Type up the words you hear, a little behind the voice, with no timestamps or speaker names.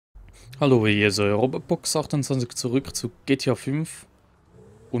Hallo, hier ist euer Robotbox 28 zurück zu GTA 5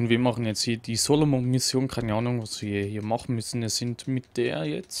 und wir machen jetzt hier die Solomon-Mission, keine Ahnung, was wir hier machen müssen. Es sind mit der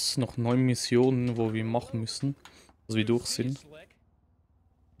jetzt noch 9 Missionen, wo wir machen müssen, also wir durch sind.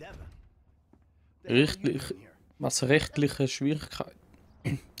 Rechtliche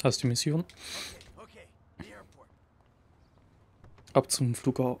Schwierigkeiten heißt die Mission. Ab zum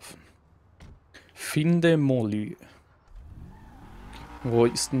Flughafen. Finde Molly. Wo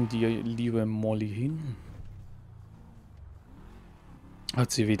ist denn die liebe Molly hin? Hat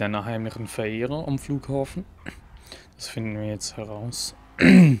sie wieder einen heimlichen Verehrer am Flughafen? Das finden wir jetzt heraus.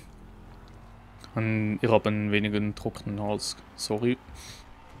 Ich habe einen wenigen trockenen Hals. Sorry.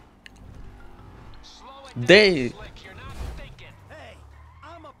 Day!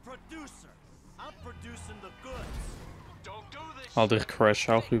 Alter, ich crash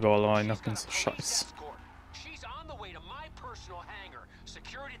auch überall rein, ich bin so scheiße.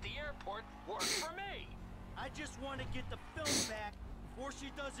 Before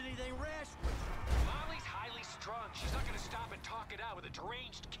she does anything rash with you. Molly's highly strung. She's not gonna stop and talk it out with a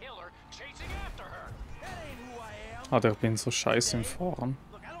deranged killer chasing after her. That ain't who I am. Alter, ich bin so scheiße im Fahren.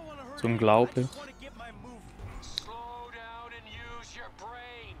 So unglaublich. Slow down and use your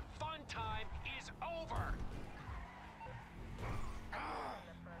brain. Fun time is over.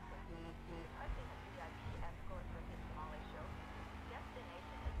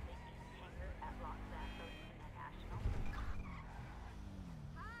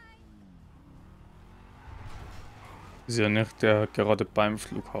 Ist ja nicht gerade beim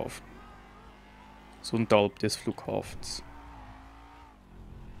Flughafen. So unterhalb des Flughafens.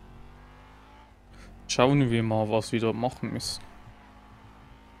 Schauen wir mal, was wir da machen müssen.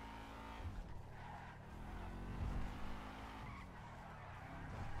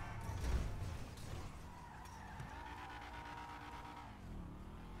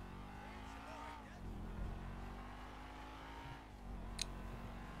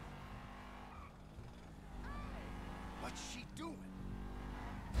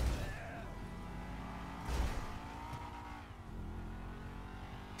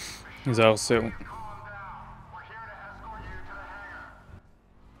 Ist auch sehr...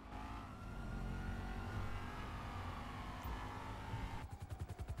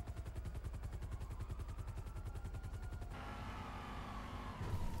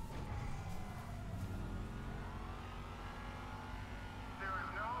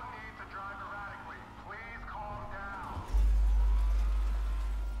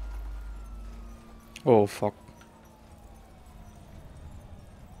 Oh fuck.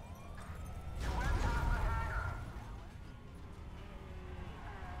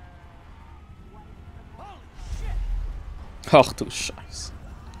 Ach du Scheiße.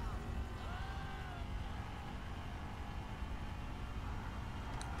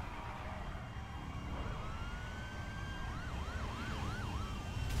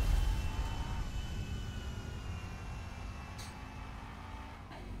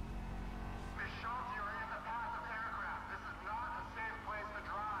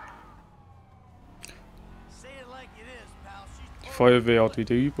 Die Feuerwehr hat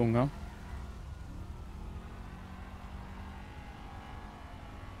wieder Übung, ja?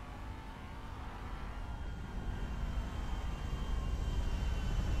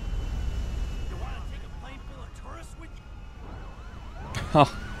 Ha.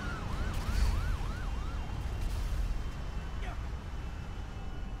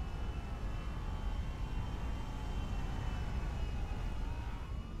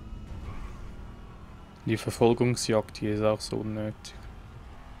 Die Verfolgungsjagd hier ist auch so unnötig.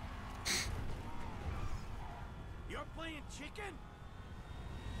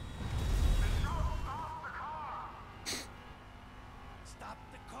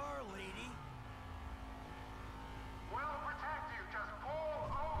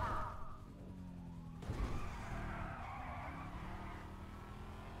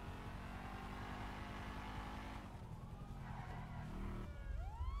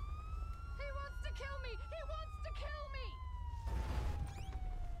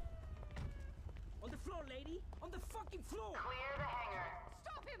 Lady, on the fucking floor. Clear the hangar.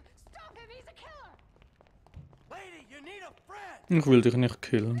 Stop him! Stop him! He's a killer! Lady, you need a friend. Ich will dich nicht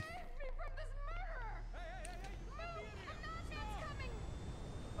killen. Save me from this murderer! Move! A Nazi's coming!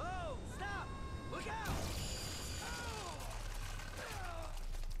 Oh, stop! Look out!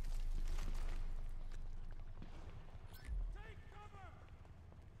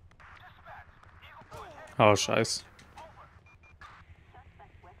 Ah, scheiße.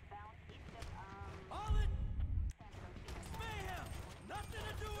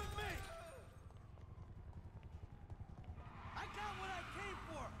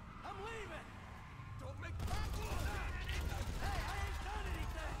 I'm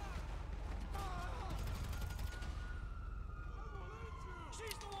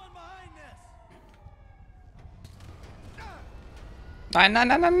Nein, nein,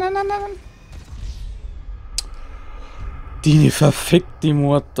 nein, nein, nein, nein, nein. Die verfickte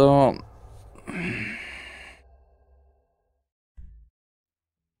Mutter.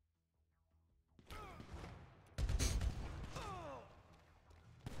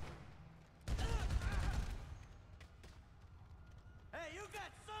 Hey, you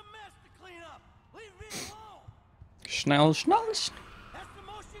got some mess to clean up. Leave me alone. Schnell, schnell. That's the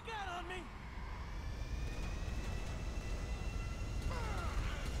most you got on me.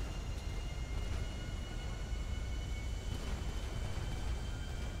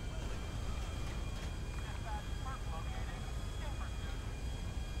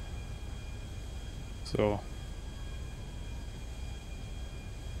 So.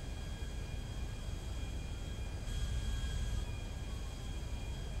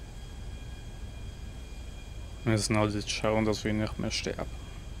 Wir müssen halt jetzt schauen, dass wir nicht mehr sterben.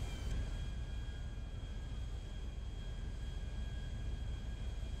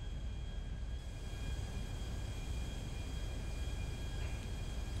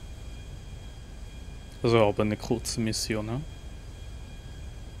 Also aber eine kurze Mission, ne?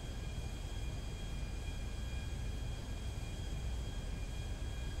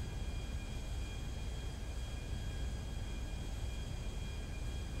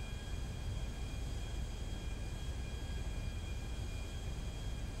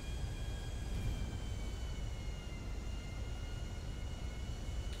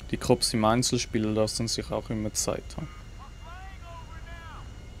 Die Cops im Einzelspiel lassen sich auch immer Zeit haben.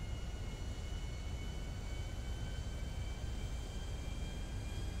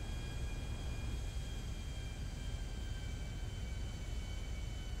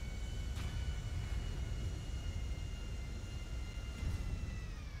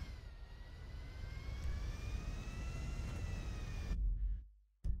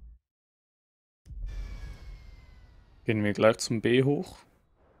 Gehen wir gleich zum B hoch.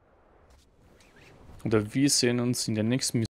 Oder wir sehen uns in der nächsten Mission.